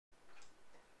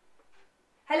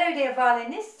Hello dear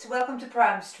violinists, welcome to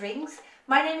Prime Strings.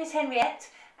 My name is Henriette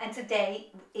and today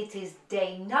it is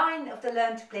day 9 of the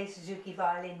Learn to Play Suzuki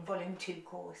Violin Volume 2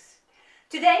 course.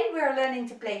 Today we are learning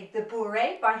to play the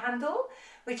Bourrée by Handel,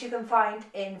 which you can find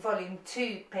in Volume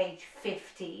 2, page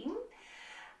 15.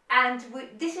 And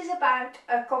this is about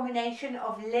a combination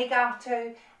of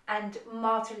legato and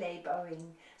martelé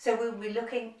bowing. So we'll be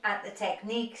looking at the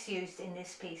techniques used in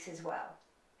this piece as well.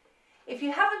 If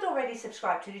you haven't already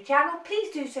subscribed to the channel,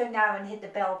 please do so now and hit the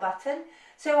bell button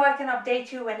so I can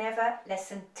update you whenever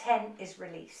lesson 10 is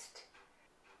released.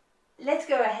 Let's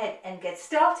go ahead and get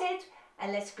started,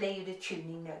 and let's play you the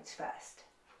tuning notes first.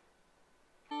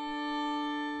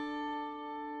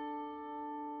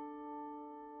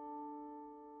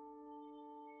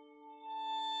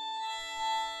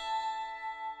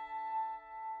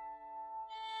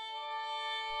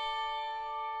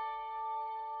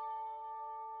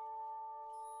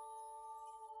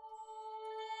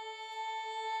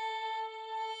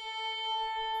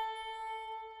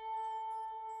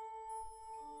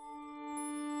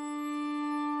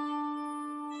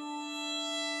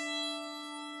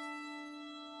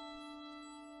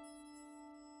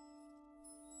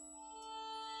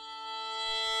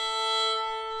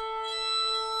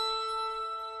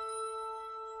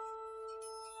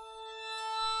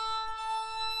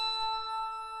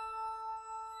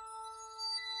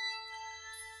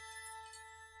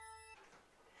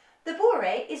 The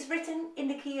Bourrée is written in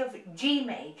the key of G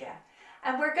major,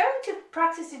 and we're going to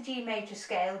practice the G major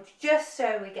scale just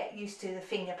so we get used to the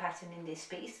finger pattern in this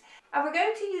piece. And we're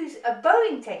going to use a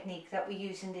bowing technique that we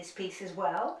use in this piece as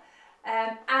well,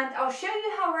 and I'll show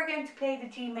you how we're going to play the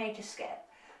G major scale.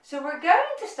 So we're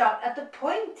going to start at the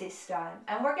point this time,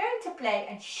 and we're going to play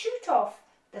and shoot off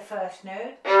the first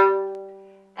note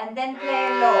and then play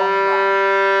a long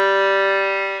one.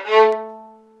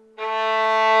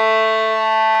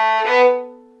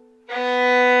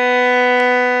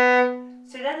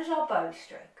 Bow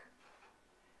stroke.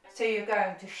 So you're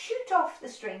going to shoot off the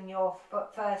string, your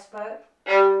first bow,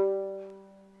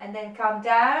 and then come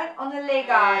down on a legato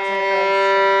bow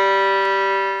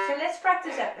stroke. So let's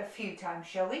practice that a few times,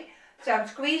 shall we? So I'm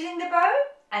squeezing the bow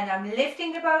and I'm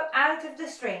lifting the bow out of the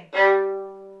string,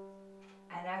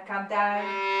 and I come down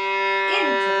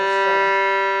into the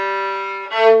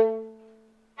string.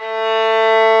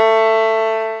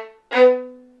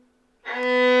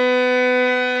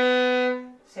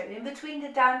 Between the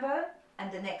down bow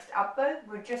and the next up bow,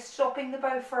 we're just stopping the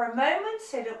bow for a moment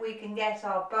so that we can get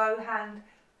our bow hand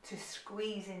to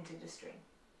squeeze into the string.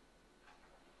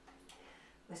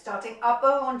 We're starting up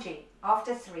bow on G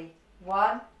after 3.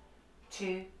 1,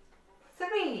 2,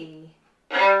 3.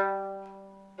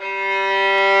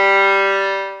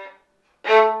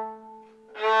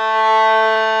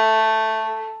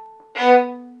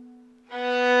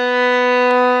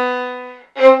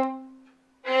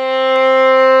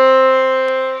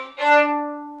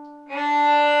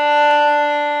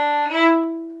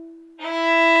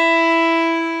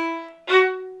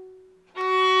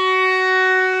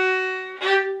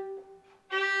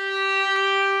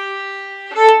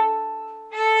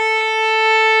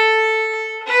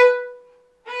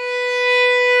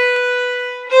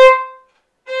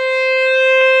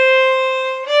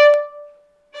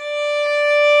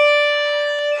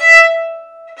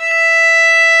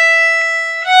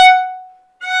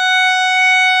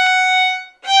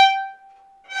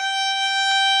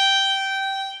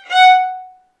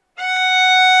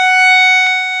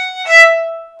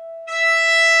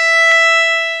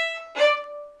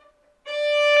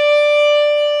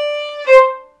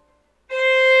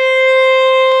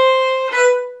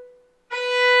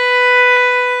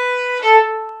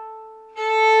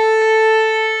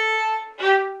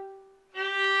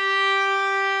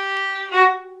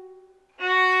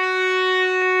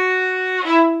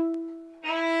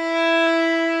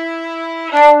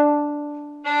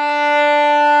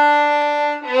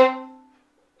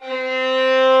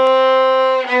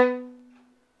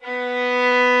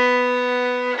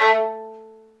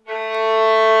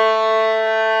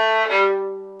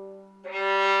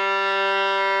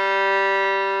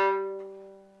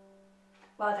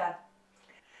 Well done.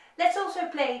 Let's also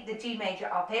play the G major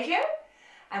arpeggio,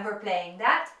 and we're playing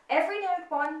that every note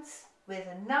once with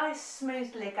a nice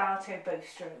smooth legato bow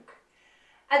stroke.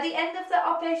 At the end of the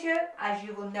arpeggio, as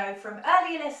you will know from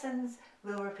earlier lessons,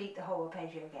 we'll repeat the whole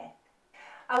arpeggio again.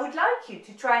 I would like you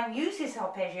to try and use this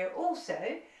arpeggio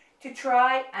also to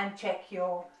try and check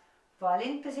your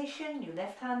violin position, your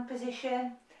left hand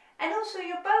position, and also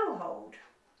your bow hold.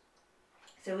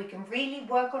 So we can really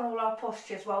work on all our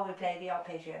postures while we play the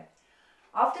arpeggio.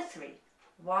 After 3,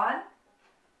 1,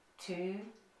 2,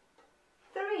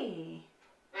 3.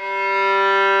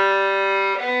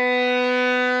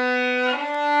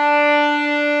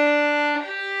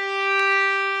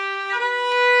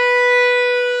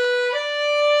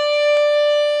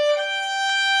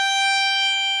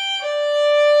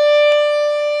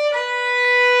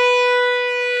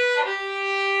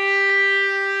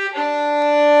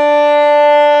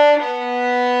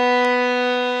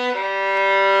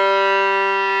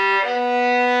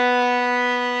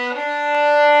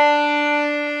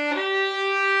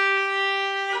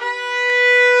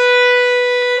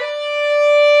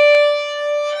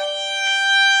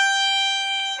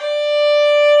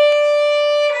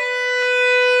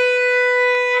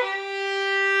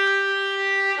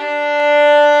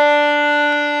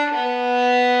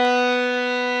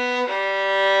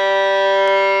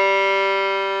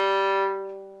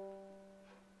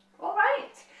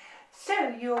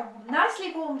 You're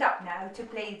nicely warmed up now to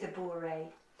play the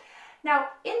Bourrée. Now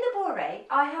in the Bourrée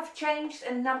I have changed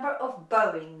a number of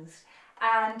bowings,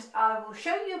 and I will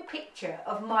show you a picture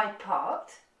of my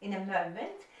part in a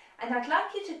moment, and I'd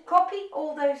like you to copy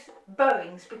all those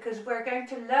bowings because we're going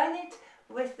to learn it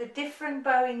with the different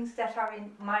bowings that are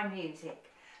in my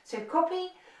music. So copy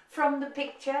from the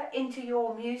picture into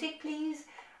your music please,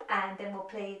 and then we'll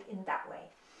play it in that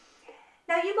way.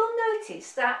 Now you will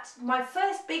notice that my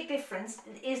first big difference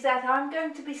is that I'm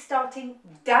going to be starting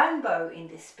down bow in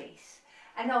this piece,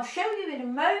 and I'll show you in a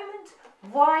moment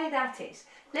why that is.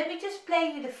 Let me just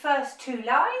play you the first 2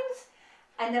 lines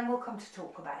and then we'll come to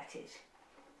talk about it.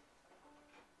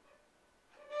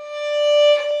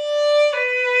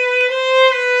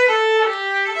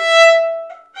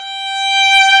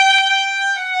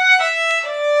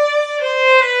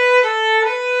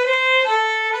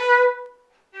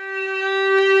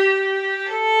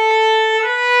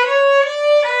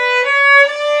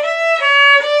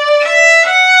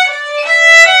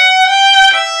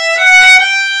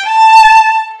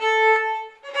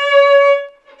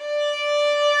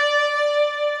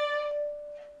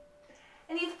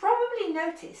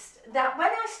 Noticed that when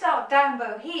I start down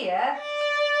bow here,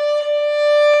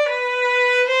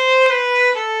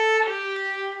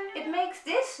 it makes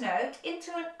this note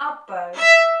into an up bow,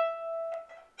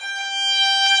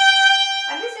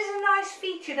 and this is a nice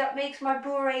feature that makes my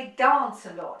Bourrée dance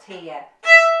a lot here.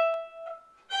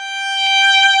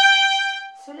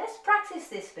 So let's practice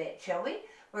this bit, shall we?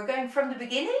 We're going from the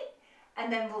beginning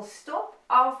and then we'll stop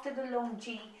after the long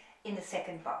G in the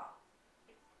second bar.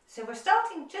 So we're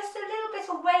starting just a little bit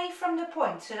away from the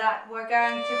point so that we're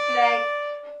going to play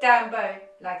down bow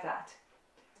like that.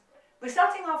 We're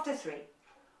starting after 3.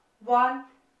 1,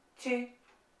 2,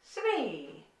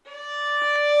 3.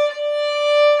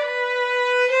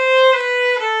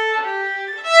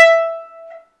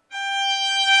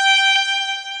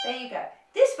 There you go.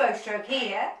 This bow stroke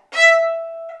here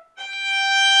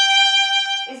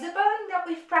is the bowing that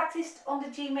we've practiced on the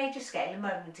G major scale a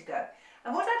moment ago.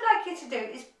 And what I'd like you to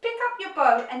do is pick up your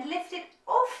bow and lift it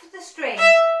off the string.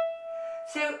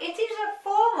 So it is a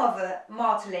form of a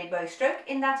martelé bow stroke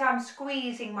in that I'm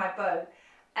squeezing my bow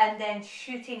and then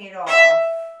shooting it off.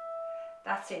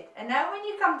 That's it. And now when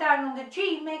you come down on the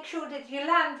G, make sure that you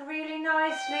land really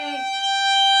nicely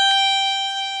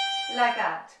like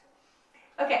that.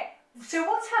 Okay, so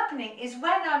what's happening is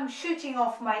when I'm shooting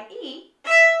off my E,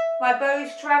 my bow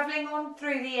is travelling on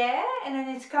through the air and then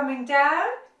it's coming down.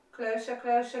 Closer,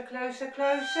 closer, closer,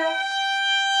 closer.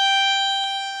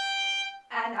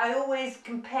 And I always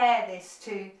compare this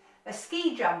to a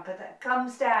ski jumper that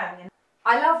comes down. And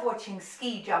I love watching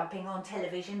ski jumping on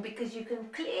television because you can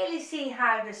clearly see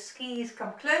how the skis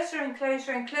come closer and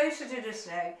closer and closer to the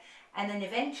snow, and then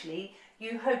eventually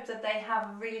you hope that they have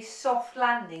a really soft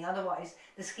landing, otherwise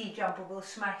the ski jumper will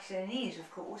smash their knees,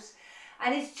 of course.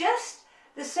 And it's just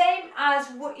the same as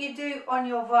what you do on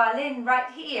your violin right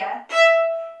here.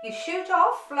 You shoot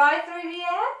off, fly through the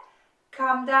air,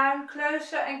 come down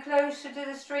closer and closer to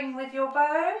the string with your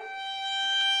bow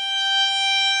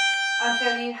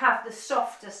until you have the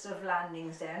softest of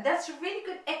landings there. And that's a really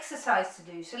good exercise to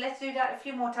do. So let's do that a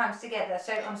few more times together.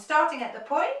 So I'm starting at the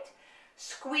point,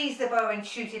 squeeze the bow and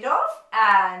shoot it off,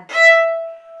 and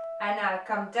now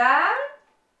come down.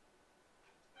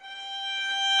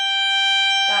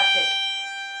 That's it.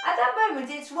 At that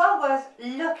moment, it's well worth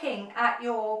looking at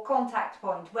your contact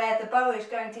point where the bow is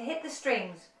going to hit the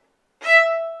strings.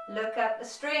 Look at the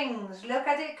strings, look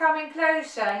at it coming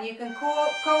closer, and you can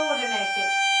coordinate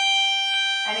it.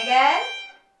 And again,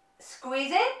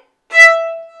 squeeze it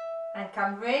and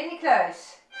come really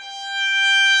close.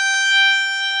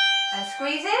 And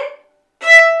squeeze it,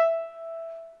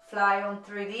 fly on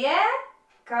through the air,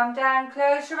 come down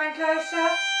closer and closer.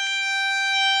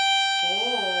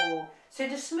 Oh, so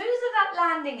the smoother that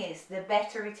landing is, the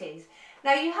better it is.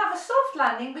 Now you have a soft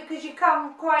landing because you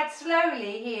come quite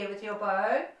slowly here with your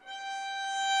bow.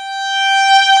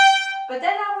 But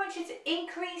then I want you to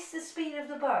increase the speed of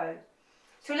the bow.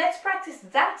 So let's practice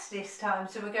that this time.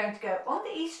 So we're going to go on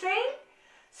the E string,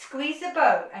 squeeze the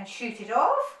bow and shoot it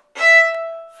off.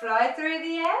 Fly through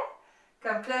the air,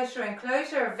 come closer and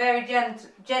closer, a very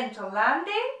gentle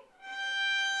landing.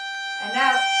 And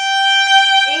now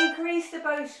increase the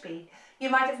bow speed. You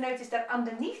might have noticed that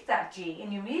underneath that G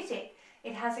in your music,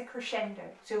 it has a crescendo.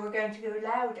 So we're going to go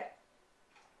louder.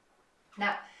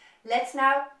 Now, let's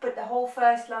now put the whole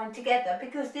first line together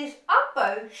because this up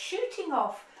bow shooting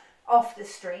off the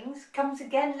strings comes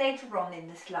again later on in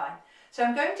this line. So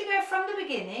I'm going to go from the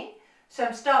beginning. So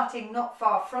I'm starting not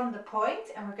far from the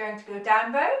point and we're going to go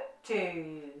down bow,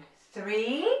 2,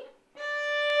 3.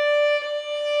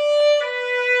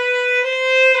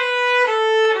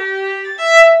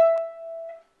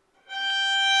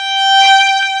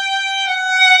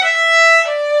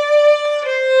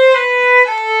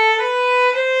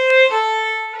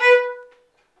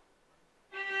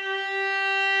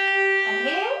 And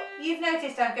here you've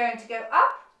noticed I'm going to go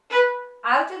up,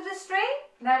 out of the string.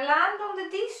 Now land on the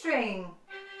D string.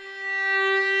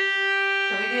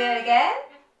 Shall we do that again?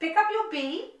 Pick up your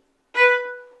B.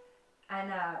 And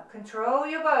now control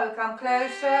your bow, come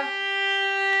closer.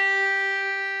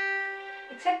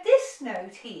 Except this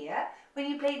note here, when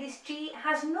you play this G,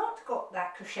 has not got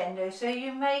that crescendo, so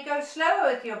you may go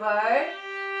slower with your bow.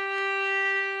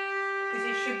 Because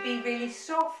it should be really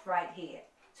soft right here.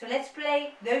 So let's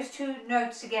play those two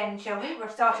notes again, shall we? We're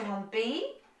starting on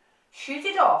B. Shoot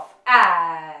it off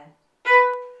and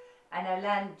now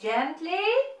land gently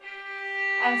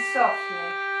and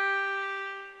softly.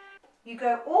 You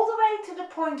go all the way to the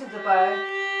point of the bow,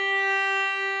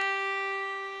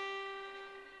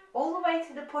 all the way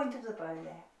to the point of the bow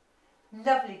there.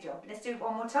 Lovely job. Let's do it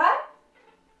one more time.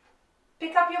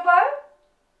 Pick up your bow,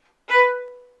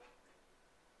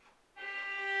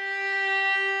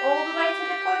 all the way to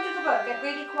the point of the bow. Get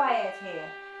really quiet here.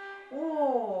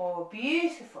 Oh,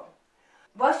 beautiful.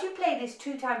 Whilst you play this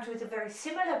 2 times with a very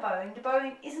similar bowing, the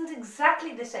bowing isn't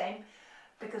exactly the same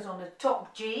because on the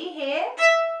top G here,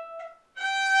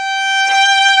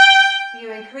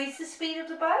 you increase the speed of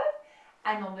the bow,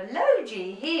 and on the low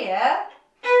G here,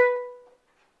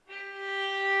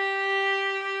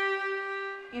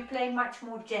 you play much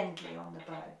more gently on the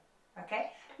bow. Okay?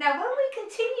 Now when we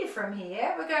continue from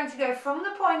here, we're going to go from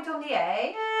the point on the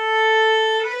A,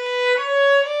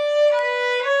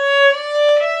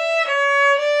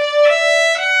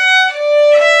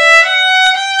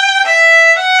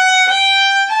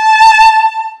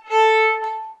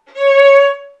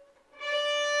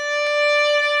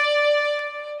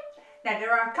 Now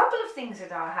there are a couple of things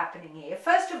that are happening here.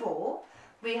 First of all,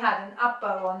 we had an up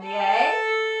bow on the A,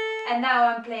 and now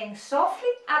I'm playing softly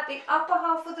at the upper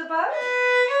half of the bow.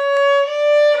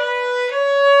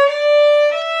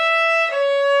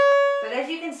 But as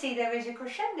you can see, there is a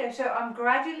crescendo, so I'm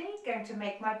gradually going to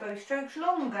make my bow strokes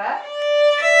longer.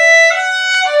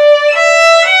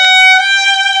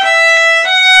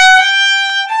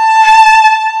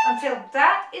 Until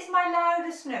that is my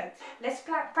loudest note. Let's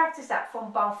practice that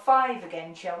from bar 5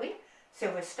 again, shall we?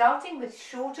 So we're starting with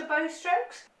shorter bow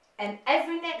strokes, and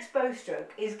every next bow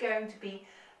stroke is going to be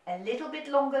a little bit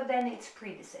longer than its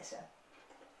predecessor.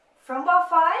 From bar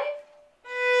 5.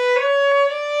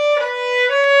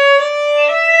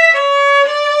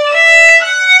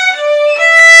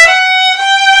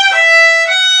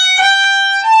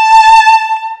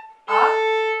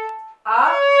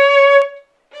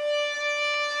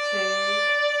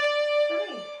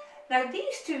 Now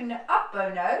these 2 up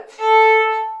bow notes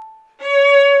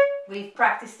we've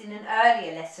practiced in an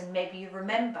earlier lesson, maybe you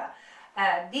remember.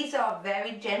 These are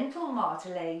very gentle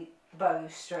martelé bow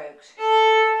strokes.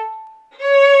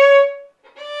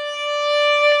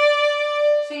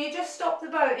 So you just stop the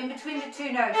bow in between the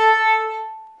 2 notes.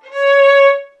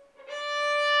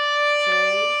 2,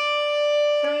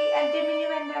 3 and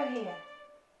diminuendo here.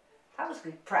 That was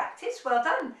good practice, well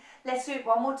done. Let's do it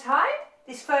one more time.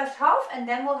 This first half, and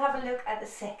then we'll have a look at the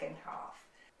second half.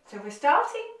 So we're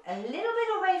starting a little bit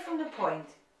away from the point.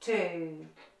 2,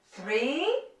 3.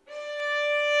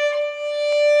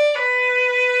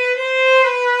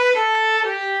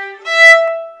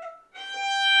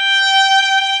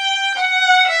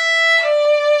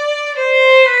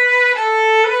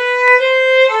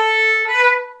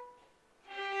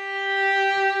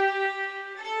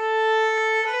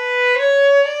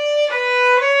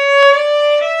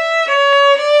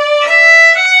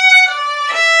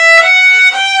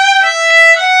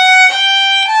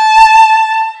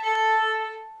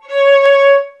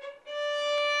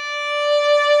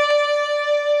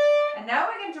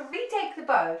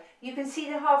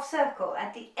 circle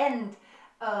at the end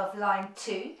of line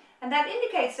 2, and that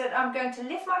indicates that I'm going to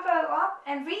lift my bow up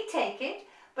and retake it,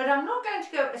 but I'm not going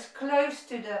to go as close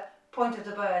to the point of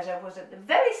the bow as I was at the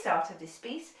very start of this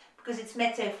piece, because it's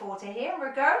mezzo forte here, and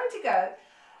we're going to go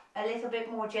a little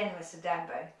bit more generous with down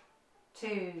bow.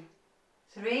 2,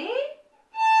 3.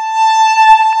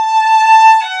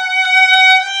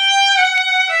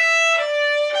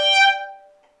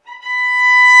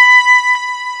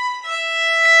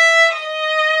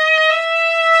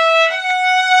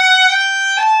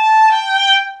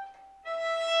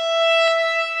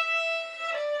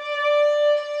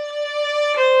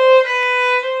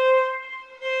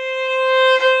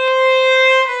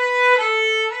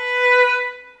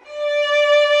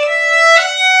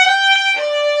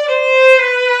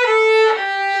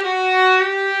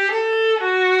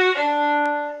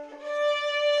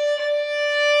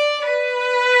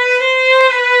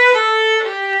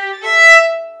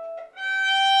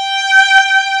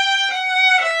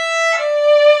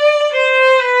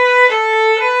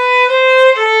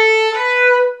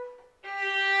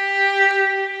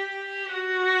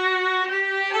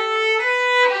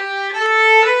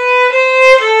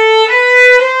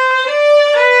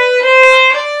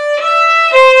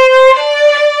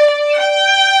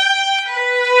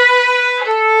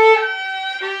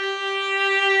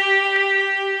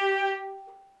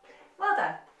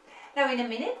 Now in a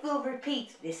minute we'll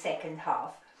repeat this second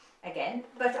half again,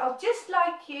 but I'll just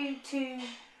like you to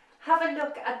have a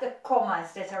look at the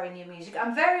commas that are in your music.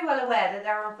 I'm very well aware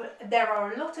that there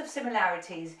are a lot of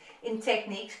similarities in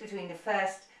techniques between the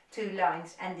first 2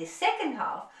 lines and the second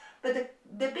half, but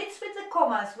the bits with the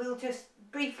commas we'll just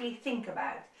briefly think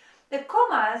about. The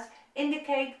commas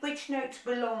indicate which notes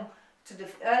belong to the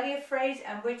earlier phrase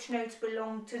and which notes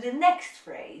belong to the next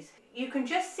phrase. You can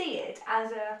just see it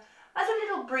as a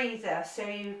little breather, so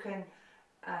you can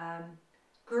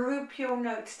group your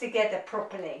notes together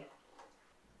properly.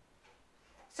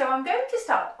 So I'm going to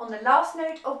start on the last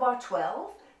note of bar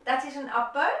 12. That is an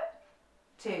up bow.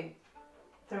 2,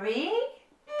 3.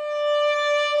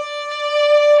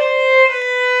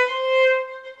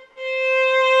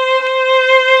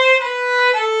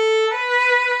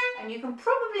 And you can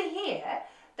probably hear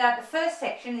that the first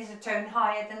section is a tone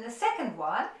higher than the second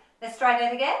one. Let's try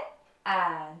that again.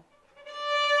 And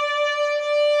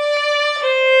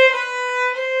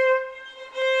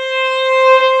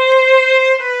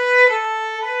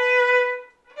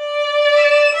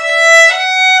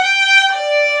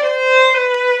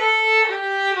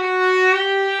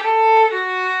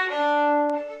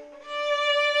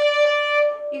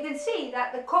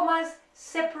the commas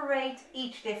separate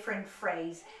each different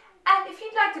phrase, and if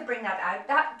you'd like to bring that out,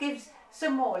 that gives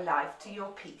some more life to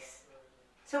your piece.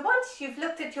 So once you've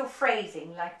looked at your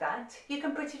phrasing like that, you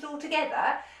can put it all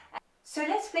together. So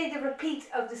let's play the repeat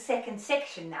of the second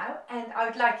section now, and I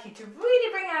would like you to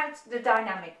really bring out the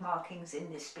dynamic markings in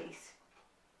this piece.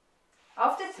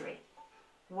 After 3.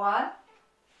 1,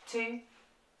 2,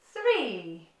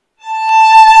 3.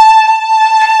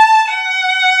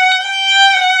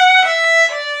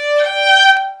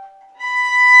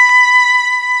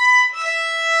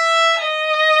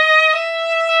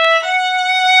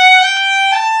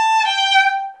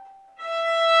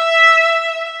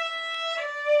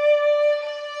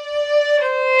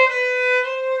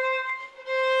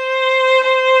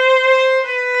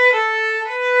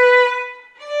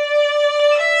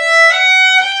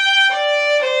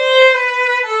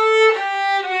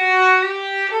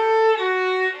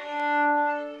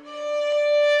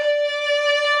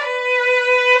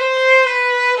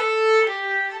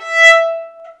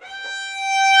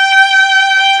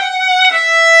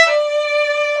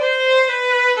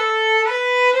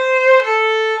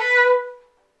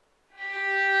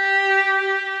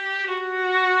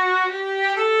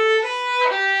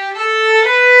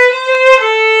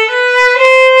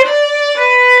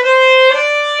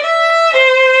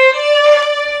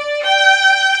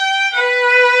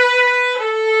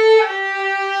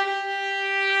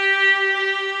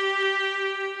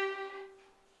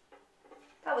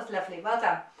 Lovely, well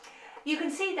done. You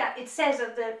can see that it says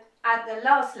at the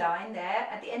last line there,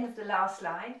 at the end of the last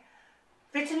line,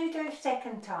 ritenuto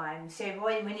second time. So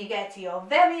when you get to your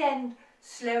very end,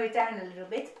 slow it down a little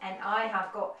bit. And I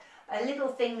have got a little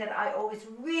thing that I always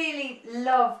really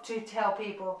love to tell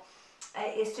people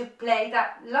is to play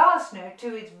that last note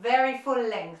to its very full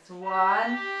length. 1, 2, 3.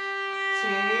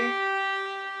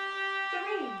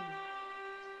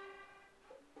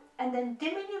 And then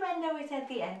diminuendo it at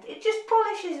the end. It just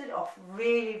polishes it off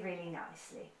really, really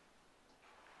nicely.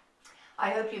 I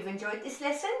hope you've enjoyed this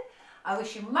lesson. I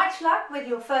wish you much luck with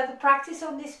your further practice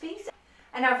on this piece.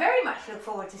 And I very much look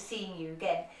forward to seeing you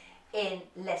again in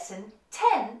lesson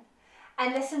 10.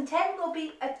 And lesson 10 will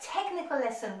be a technical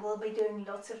lesson. We'll be doing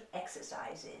lots of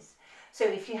exercises. So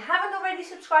if you haven't already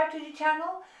subscribed to the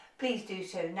channel, please do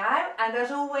so now. And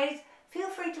as always, feel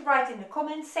free to write in the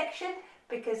comments section,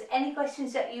 because any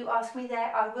questions that you ask me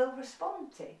there, I will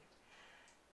respond to.